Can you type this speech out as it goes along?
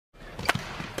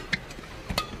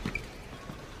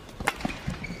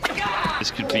This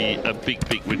could be a big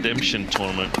redemption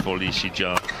tournament for Zii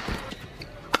Jia.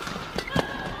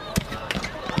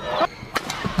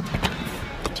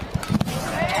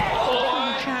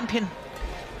 Champion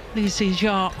Zii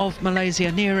Jia of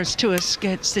Malaysia, nearest to us,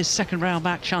 gets this second round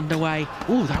match underway.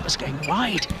 Oh, that was going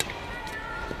wide.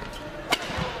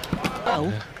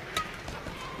 Oh.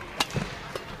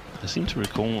 I seem to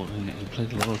recall he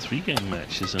played a lot of three-game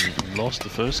matches and lost the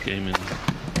first game in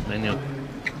many.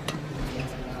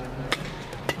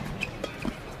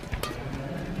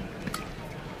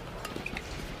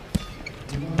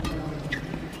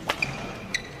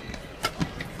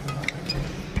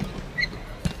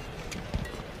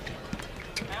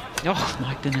 Oh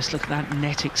my goodness, look at that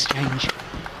net exchange.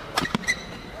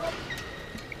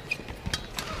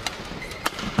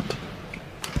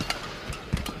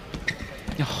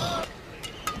 Oh.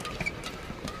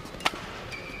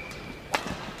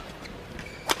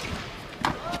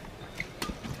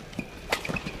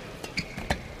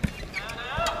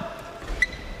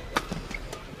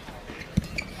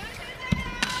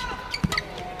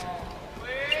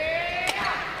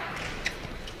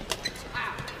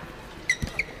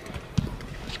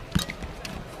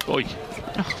 Oi.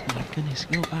 Oh my goodness,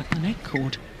 go back the net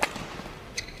cord.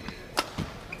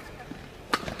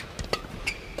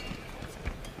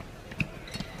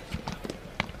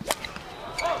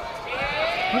 Oh,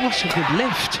 what a good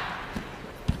lift.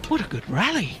 What a good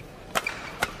rally.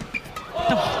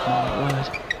 Oh my word.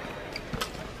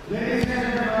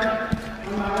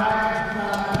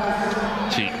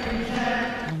 Gee.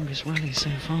 Longest rally so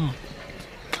far.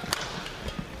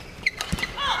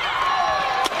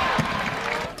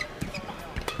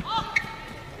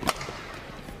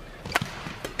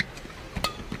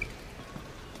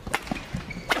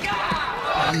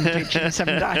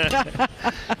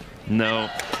 No,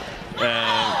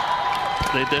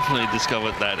 they definitely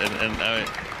discovered that, and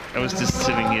I was just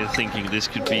sitting here thinking this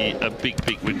could be a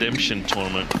big redemption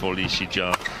tournament for Zii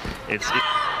Jia.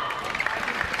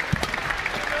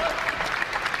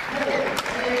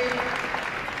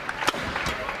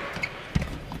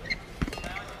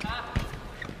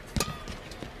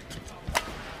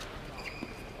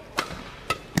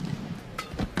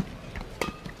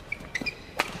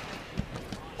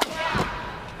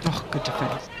 Oh, good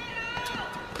defense.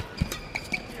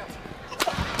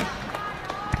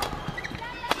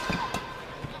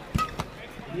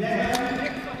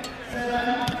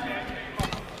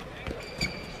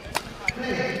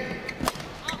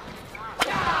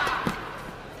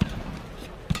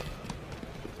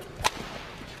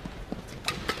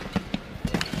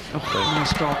 Oh,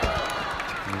 nice drop.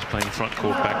 He's playing front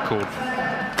court, back court.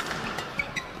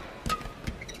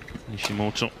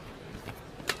 NISHIMOTO.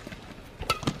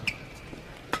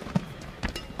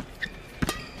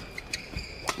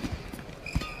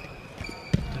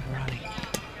 Good rally.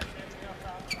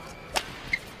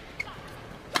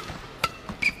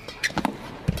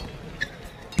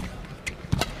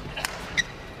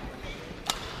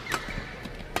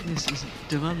 This is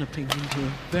developing into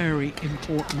a very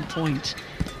important point.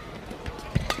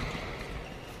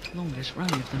 Longest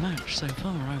rally of the match so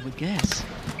far, I would guess.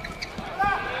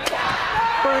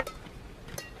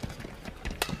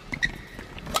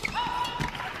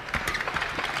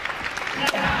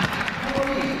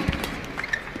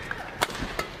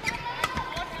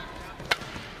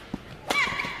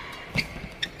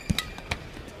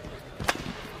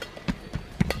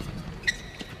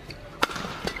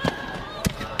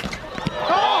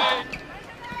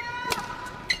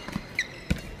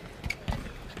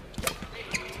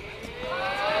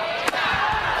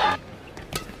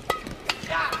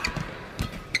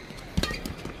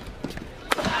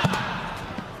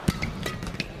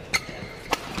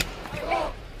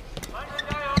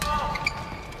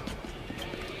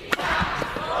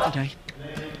 Today.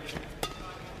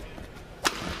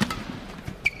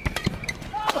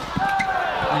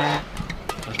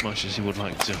 As much as he would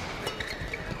like to.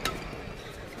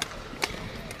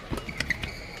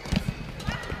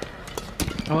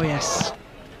 Oh yes.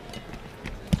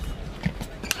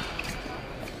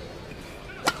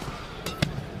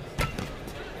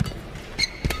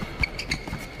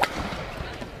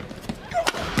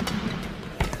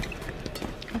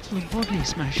 Couple of body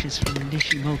smashes from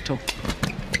NISHIMOTO.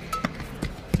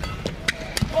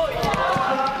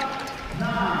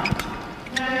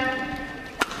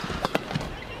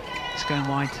 It's going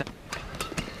wide.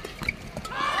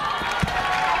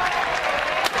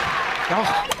 Oh!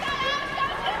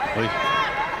 Oi.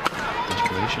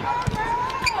 Desperation.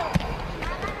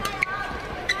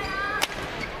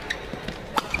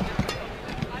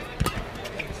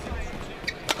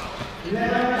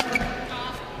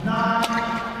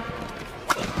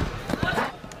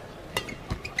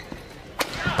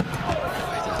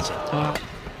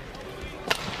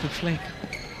 Good flick.